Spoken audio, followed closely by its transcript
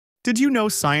Did you know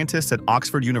scientists at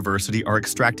Oxford University are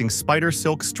extracting spider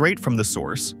silk straight from the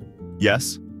source?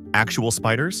 Yes, actual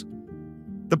spiders?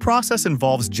 The process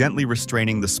involves gently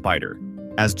restraining the spider,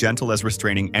 as gentle as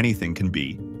restraining anything can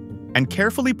be, and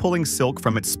carefully pulling silk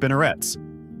from its spinnerets.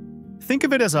 Think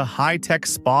of it as a high-tech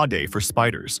spa day for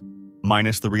spiders,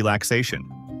 minus the relaxation.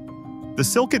 The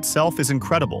silk itself is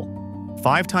incredible,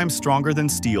 5 times stronger than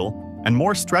steel and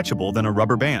more stretchable than a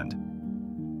rubber band.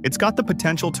 It's got the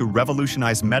potential to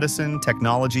revolutionize medicine,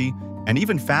 technology, and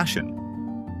even fashion.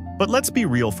 But let's be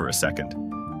real for a second.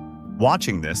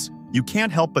 Watching this, you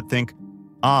can't help but think,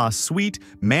 ah, sweet,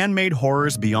 man-made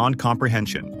horrors beyond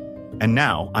comprehension. And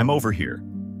now I'm over here,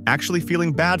 actually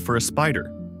feeling bad for a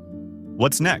spider.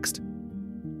 What's next?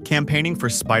 Campaigning for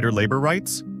spider labor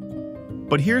rights?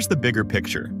 But here's the bigger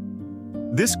picture.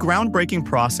 This groundbreaking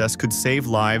process could save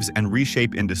lives and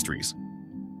reshape industries.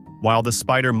 While the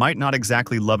spider might not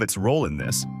exactly love its role in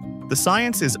this, the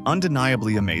science is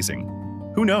undeniably amazing.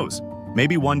 Who knows?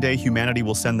 Maybe one day humanity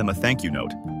will send them a thank you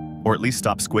note, or at least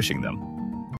stop squishing them.